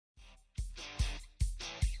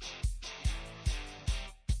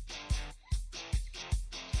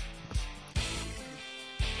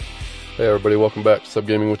Hey everybody, welcome back to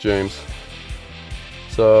Subgaming with James.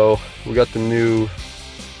 So, we got the new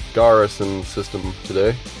Garrison system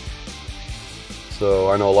today.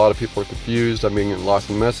 So, I know a lot of people are confused. I've been getting lots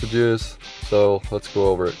of messages. So, let's go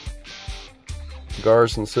over it. The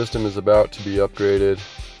Garrison system is about to be upgraded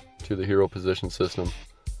to the hero position system.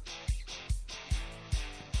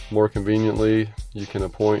 More conveniently, you can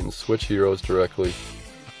appoint and switch heroes directly.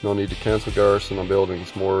 No need to cancel Garrison on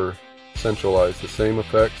buildings. More centralized. The same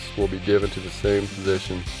effects will be given to the same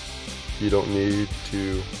position. You don't need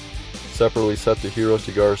to separately set the heroes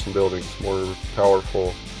to Garrison buildings. More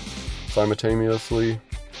powerful. Simultaneously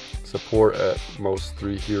support at most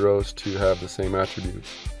 3 heroes to have the same attributes.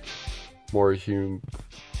 More you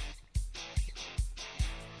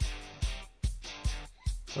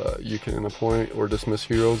can appoint or dismiss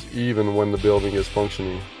heroes even when the building is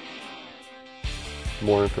functioning.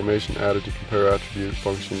 More information added to compare attribute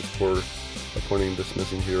functions for appointing and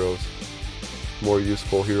dismissing heroes. More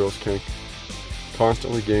useful heroes can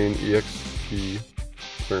constantly gain EXP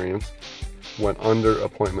experience when under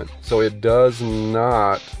appointment. So it does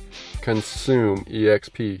not consume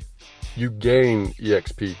EXP. You gain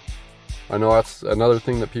EXP. I know that's another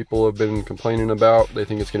thing that people have been complaining about. They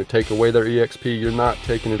think it's going to take away their EXP. You're not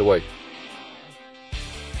taking it away.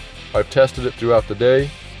 I've tested it throughout the day.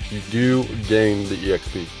 You do gain the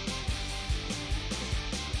EXP.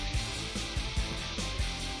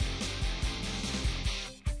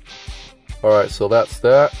 Alright, so that's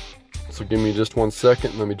that. So give me just 1 second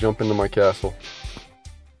and let me jump into my castle.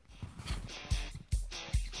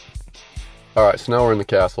 Alright, so now we're in the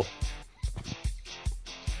castle.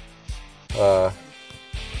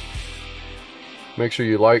 Make sure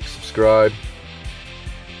you like, subscribe,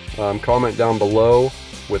 comment down below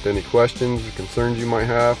with any questions or concerns you might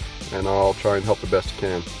have, and I'll try and help the best I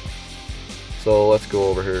can. So let's go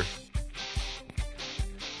over here.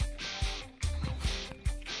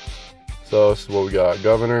 So this is what we got: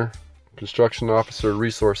 Governor, Construction Officer,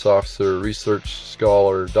 Resource Officer, Research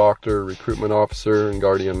Scholar, Doctor, Recruitment Officer, and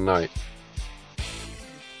Guardian Knight.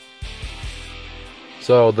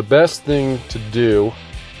 So the best thing to do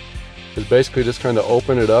is basically just kind of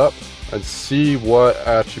open it up and see what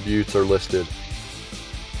attributes are listed.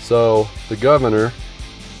 So the Governor,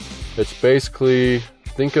 it's basically,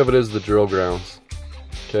 think of it as the drill grounds.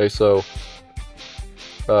 Okay, so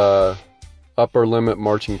upper limit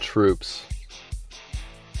marching troops,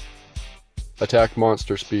 attack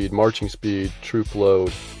monster speed, marching speed, troop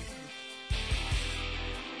load.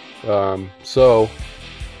 So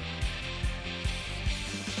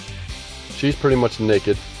she's pretty much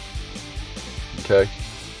naked. Okay,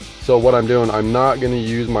 so what I'm doing, I'm not going to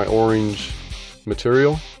use my orange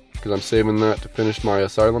material because I'm saving that to finish my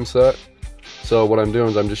asylum set. So what I'm doing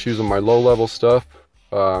is I'm just using my low level stuff.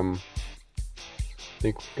 I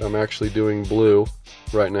think I'm actually doing blue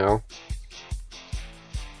right now.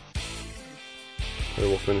 Okay,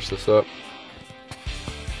 we'll finish this up.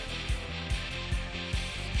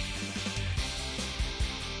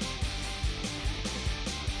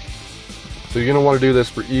 So you're going to want to do this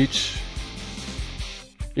for each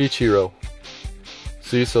hero.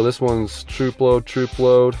 See, so this one's troop load.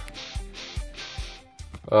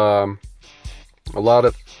 A lot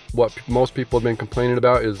of what most people have been complaining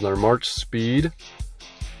about is their march speed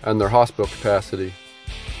and their hospital capacity.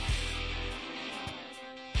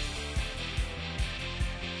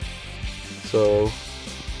 So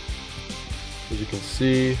as you can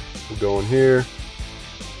see, we'll go in here.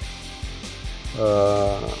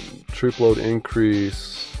 Troop load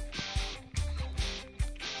increase.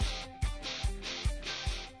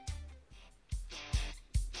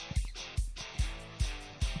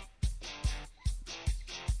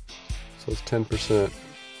 So it's 10%.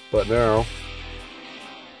 But now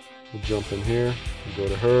we'll jump in here, we'll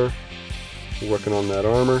go to her, we're working on that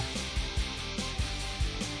armor.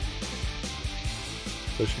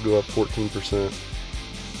 So it should go up 14%.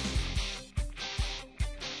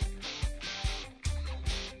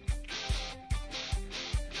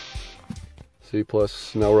 See,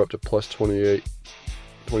 plus, now we're up to plus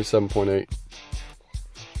 27.8.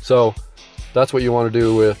 So that's what you want to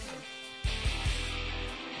do with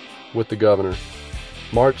the Governor.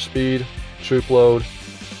 March speed, troop load,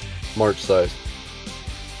 march size.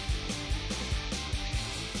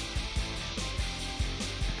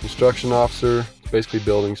 Construction Officer, basically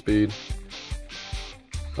building speed.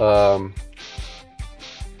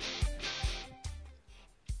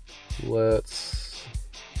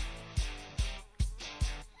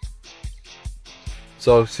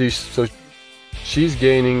 So she's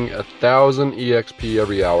gaining 1,000 EXP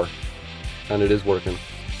every hour, and it is working.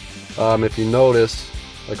 If you notice,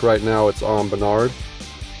 like right now it's on Bernard,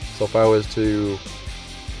 So if I was to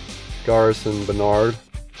garrison Bernard,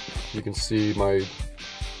 you can see my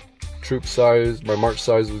troop size, my march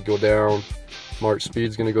size would go down, march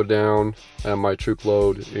speed's going to go down, and my troop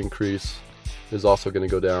load increase is also going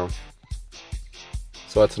to go down.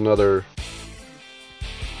 So that's another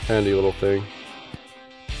handy little thing.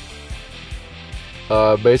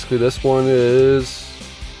 Basically this one is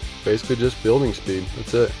basically just building speed.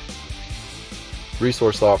 That's it.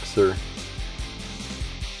 Resource officer.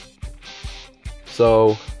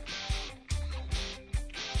 So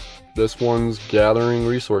this one's gathering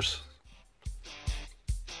resource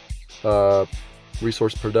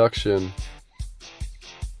production.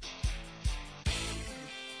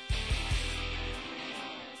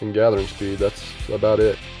 And gathering speed, that's about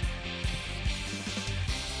it.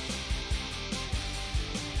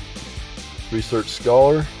 Research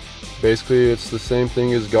scholar, basically it's the same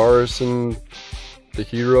thing as garrison the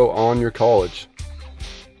hero on your college.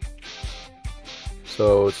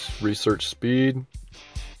 So it's research speed.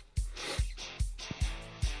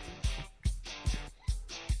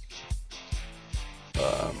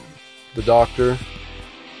 The doctor,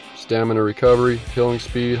 stamina recovery, healing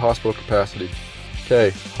speed, hospital capacity. Okay,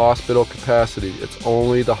 hospital capacity, it's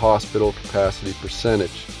only the hospital capacity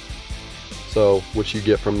percentage. So, which you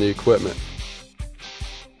get from the equipment.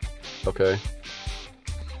 Okay.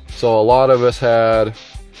 So a lot of us had,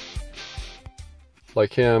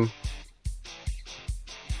 like him,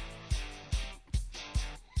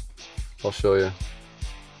 I'll show you.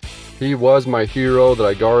 He was my hero that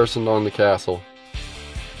I garrisoned on the castle.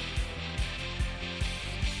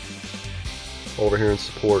 Over here in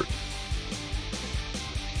support.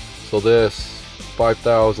 So this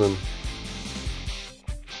 5,000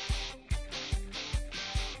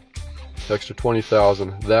 extra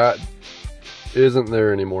 20,000, that isn't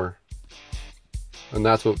there anymore, and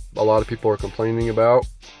that's what a lot of people are complaining about,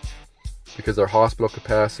 because their hospital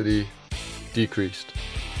capacity decreased.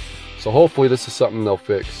 So hopefully this is something they'll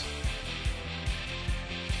fix.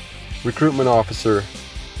 Recruitment officer.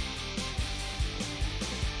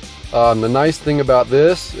 The nice thing about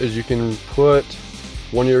this is you can put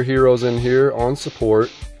one of your heroes in here on support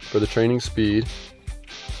for the training speed,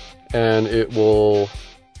 and it will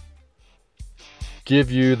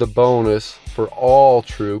give you the bonus for all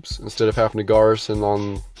troops instead of having to garrison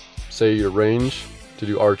on, say, your range to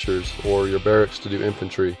do archers or your barracks to do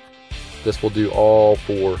infantry. This will do all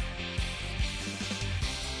four.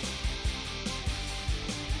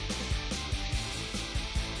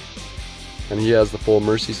 And he has the full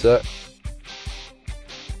mercy set,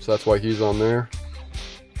 so that's why he's on there.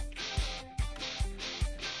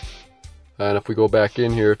 And if we go back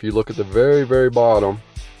in here, if you look at the very, very bottom,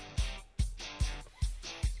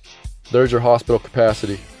 there's your hospital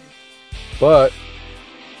capacity. But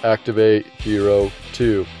activate hero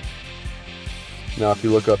 2. Now if you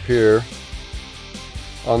look up here,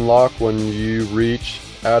 unlock when you reach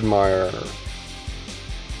admire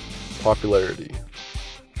popularity.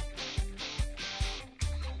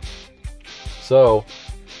 So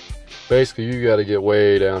basically you got to get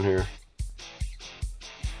way down here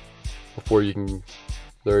before you can,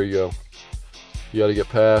 there you go. You got to get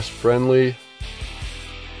past friendly,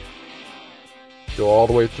 go all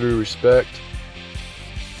the way through respect,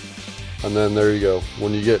 and then there you go.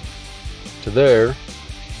 When you get to there,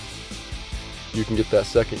 you can get that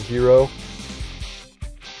second hero,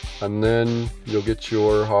 and then you'll get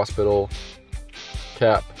your hospital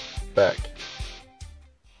cap back.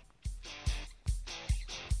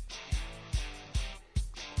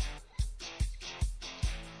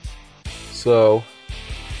 So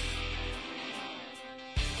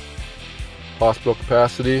hospital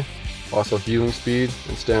capacity, also healing speed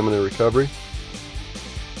and stamina recovery.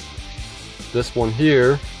 This one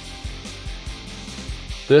here,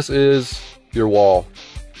 this is your wall.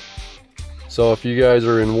 So if you guys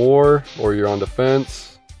are in war or you're on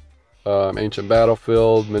defense, ancient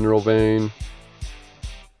battlefield, mineral vein,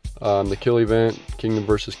 the kill event, kingdom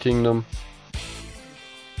versus kingdom,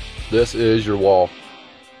 this is your wall.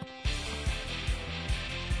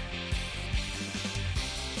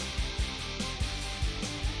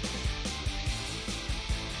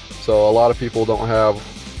 So a lot of people don't have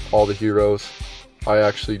all the heroes. I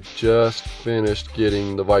actually just finished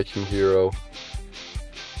getting the Viking hero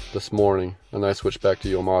this morning, and I switched back to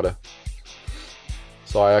Yamada.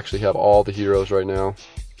 So I actually have all the heroes right now.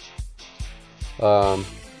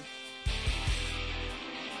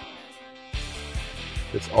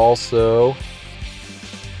 It's also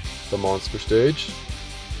the monster stage.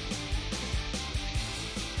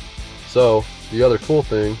 So the other cool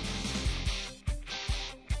thing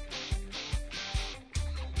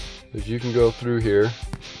is you can go through here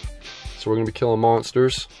So we're going to be killing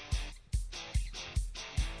monsters.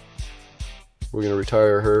 We're going to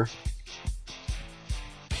retire her.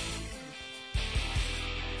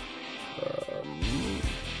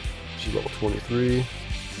 She's level 23.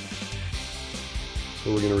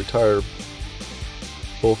 So we're going to retire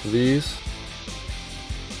both of these.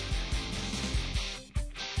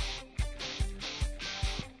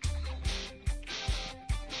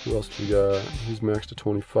 Who else do we got? He's maxed at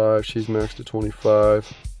 25. She's maxed at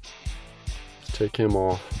 25. Let's take him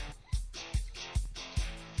off.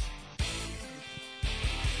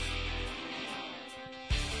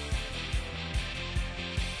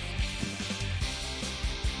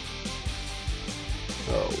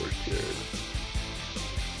 Oh, we're good.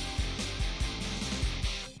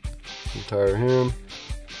 Retire him.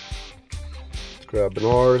 Let's grab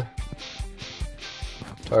Bernard.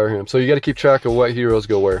 Retire him. So you got to keep track of what heroes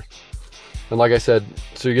go where. And like I said,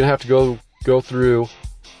 so you're gonna have to go through,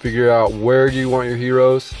 figure out where do you want your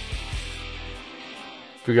heroes,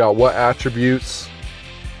 figure out what attributes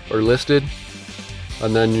are listed,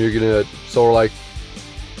 and then you're gonna, so like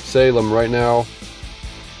Salem right now,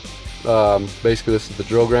 basically this is the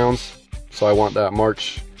drill grounds, so I want that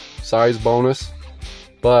march size bonus,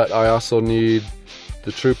 but I also need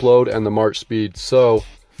the troop load and the march speed. So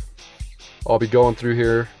I'll be going through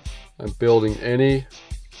here and building any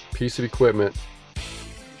piece of equipment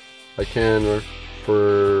I can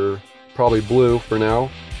for probably blue for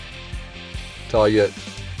now until I get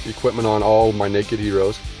equipment on all my naked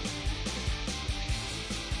heroes.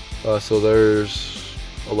 So there's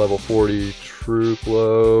a level 40 troop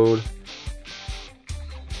load,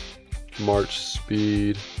 march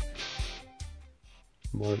speed,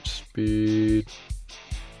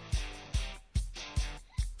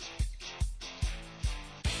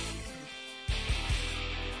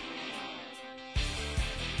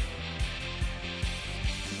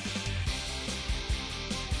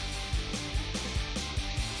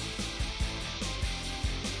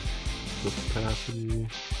 capacity.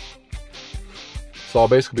 So I'll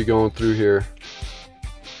basically be going through here.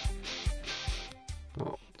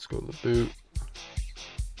 Oh, let's go to the boot.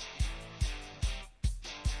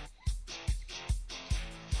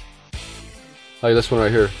 Like this one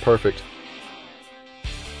right here, perfect.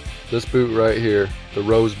 This boot right here, the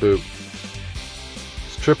rose boot,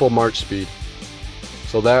 it's triple march speed.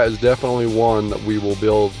 So that is definitely one that we will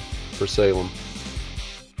build for Salem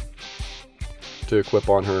to equip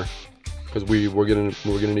on her, because we're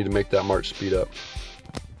gonna need to make that march speed up.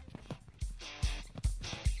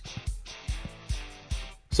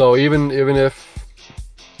 So even if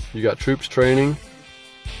you got troops training,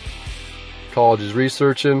 college is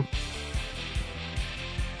researching,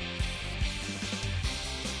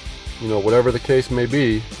 you know, whatever the case may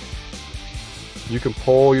be, you can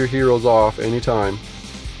pull your heroes off anytime.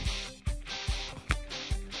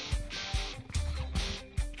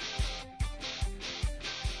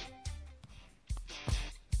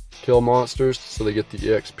 Kill monsters so they get the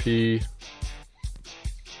EXP.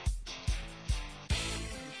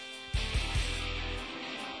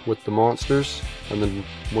 With the monsters, and then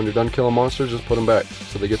when you're done killing monsters, just put them back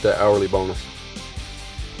so they get that hourly bonus.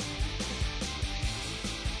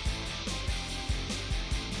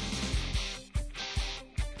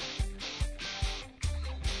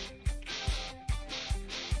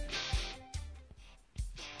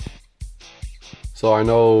 So I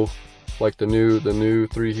know, like the new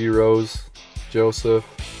 3 heroes, Joseph,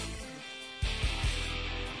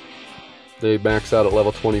 they max out at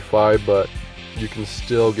level 25, but you can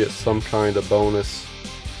still get some kind of bonus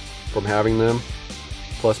from having them,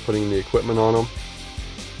 plus putting the equipment on them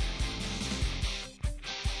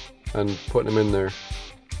and putting them in there,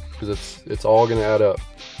 because it's all going to add up.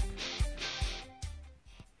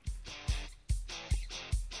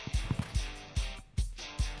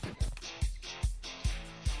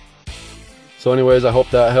 So anyways, I hope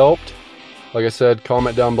that helped. Like I said,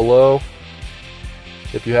 comment down below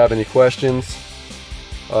if you have any questions.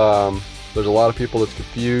 There's a lot of people that's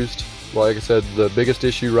confused. Like I said, the biggest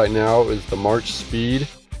issue right now is the march speed,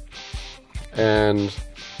 and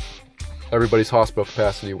everybody's hospital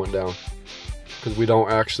capacity went down because we don't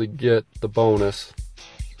actually get the bonus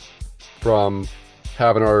from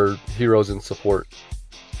having our heroes in support.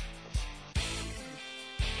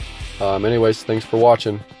 Anyways, thanks for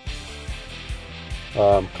watching.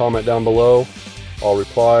 Comment down below, I'll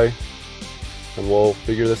reply, and we'll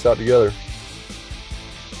figure this out together.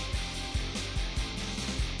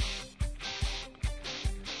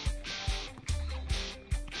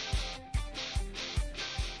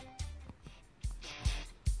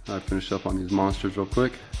 I finished up on these monsters real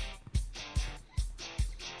quick.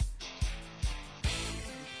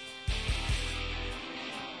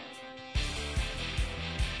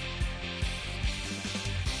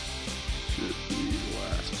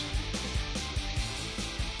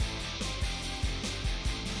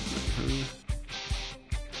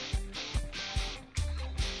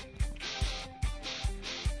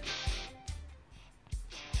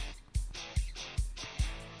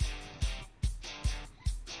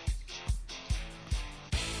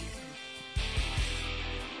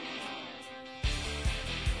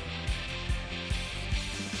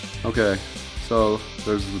 Okay, so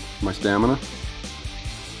there's my stamina.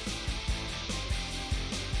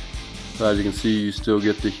 So as you can see, you still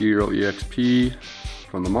get the hero EXP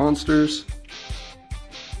from the monsters.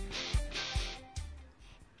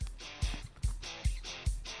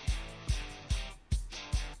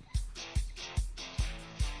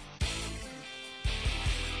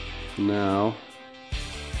 So now,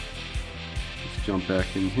 let's jump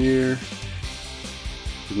back in here.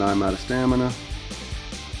 Now I'm out of stamina.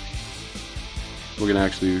 We're gonna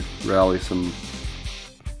actually rally some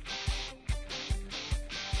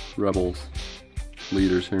rebels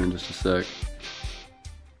leaders here in just a sec,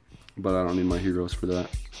 but I don't need my heroes for that.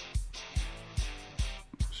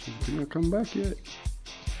 She's not come back yet.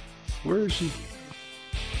 Where is she?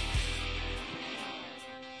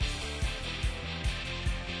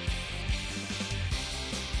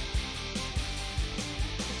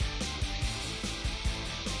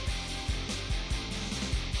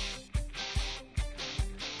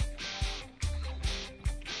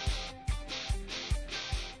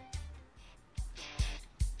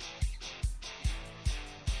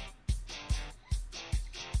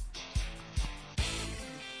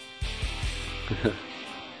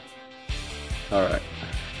 All right.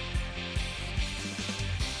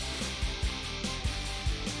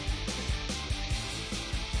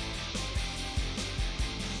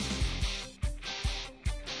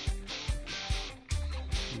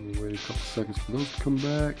 Wait a couple seconds for those to come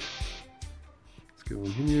back. Let's go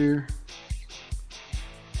in here.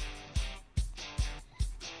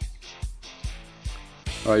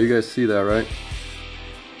 All right, you guys see that, right?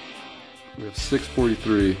 We have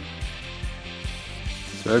 643.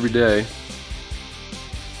 So every day,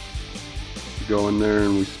 we go in there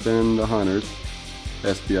and we spend 100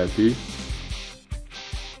 SPIP.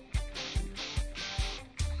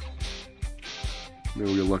 Maybe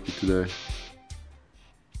we'll get lucky today.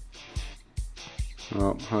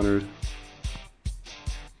 Oh, 100.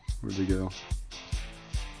 Where'd they go?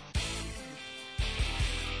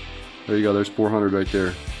 There you go, there's 400 right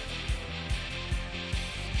there.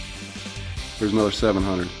 There's another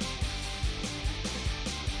 700.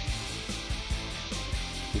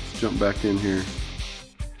 Let's jump back in here.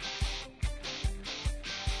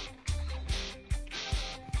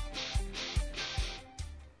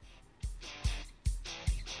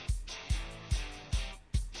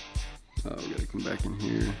 Oh, we gotta come back in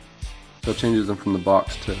here. So it changes them from the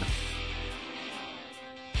box to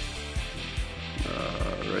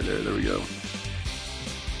right there. There we go.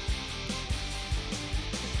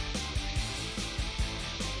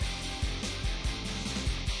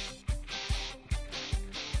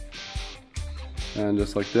 And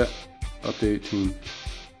just like that, up to 18.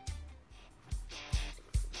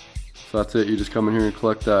 So that's it. You just come in here and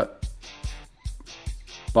collect that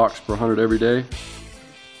box for 100 every day.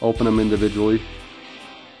 Open them individually.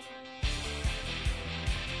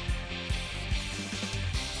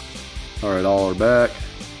 Alright, all are back.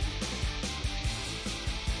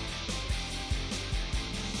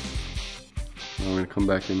 Now we're going to come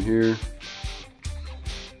back in here.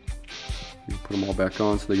 Put them all back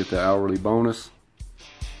on so they get the hourly bonus.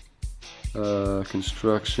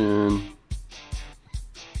 Construction.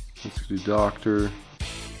 Let's do doctor.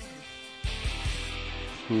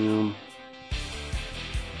 Him.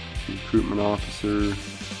 Recruitment officer.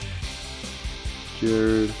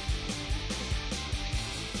 Jared.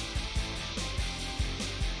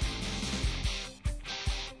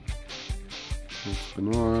 That's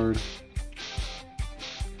Bernard.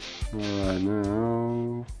 Alright,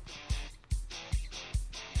 now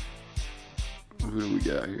who do we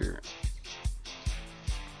got here?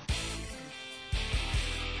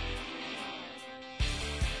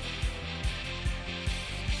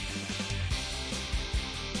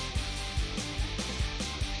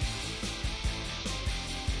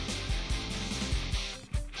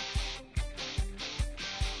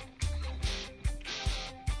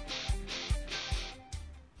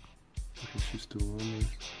 She's still on there.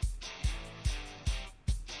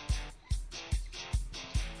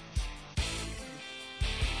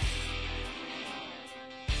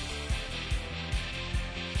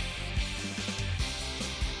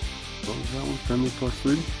 What was that one? Friendly plus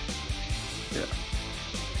 3? Yeah.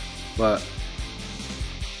 But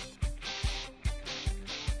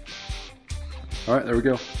alright, there we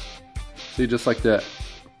go. See, just like that.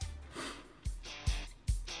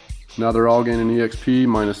 Now they're all gaining EXP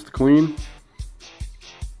minus the queen.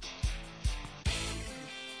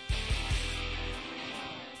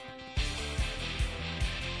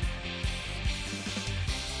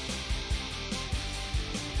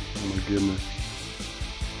 Oh my goodness.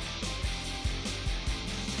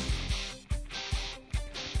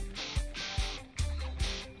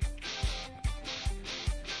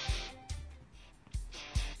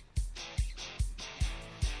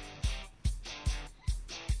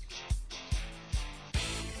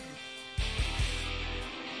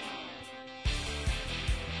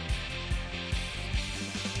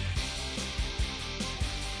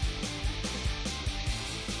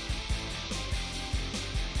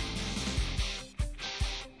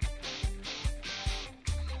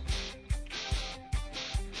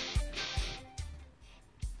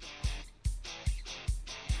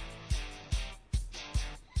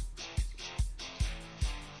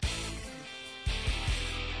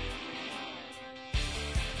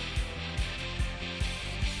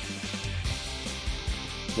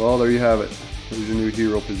 Well, there you have it. There's your new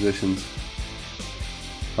hero positions.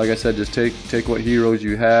 Like I said, just take what heroes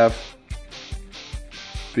you have,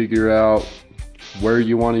 figure out where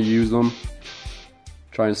you want to use them,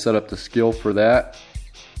 try and set up the skill for that,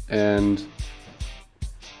 and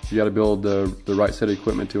you got to build the right set of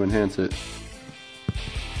equipment to enhance it.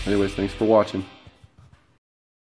 Anyways, thanks for watching.